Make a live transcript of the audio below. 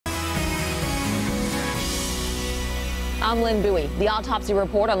I'm Lynn Bowie. The autopsy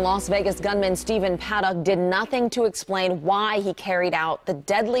report on Las Vegas gunman Stephen Paddock did nothing to explain why he carried out the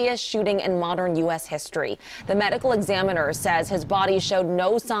deadliest shooting in modern U.S. history. The medical examiner says his body showed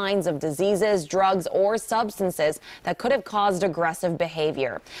no signs of diseases, drugs, or substances that could have caused aggressive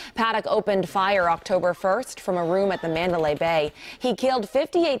behavior. Paddock opened fire October 1st from a room at the Mandalay Bay. He killed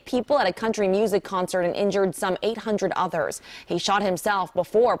 58 people at a country music concert and injured some 800 others. He shot himself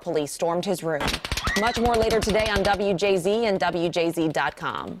before police stormed his room. Much more later today on WJZ and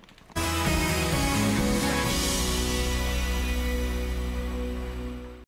WJZ.com.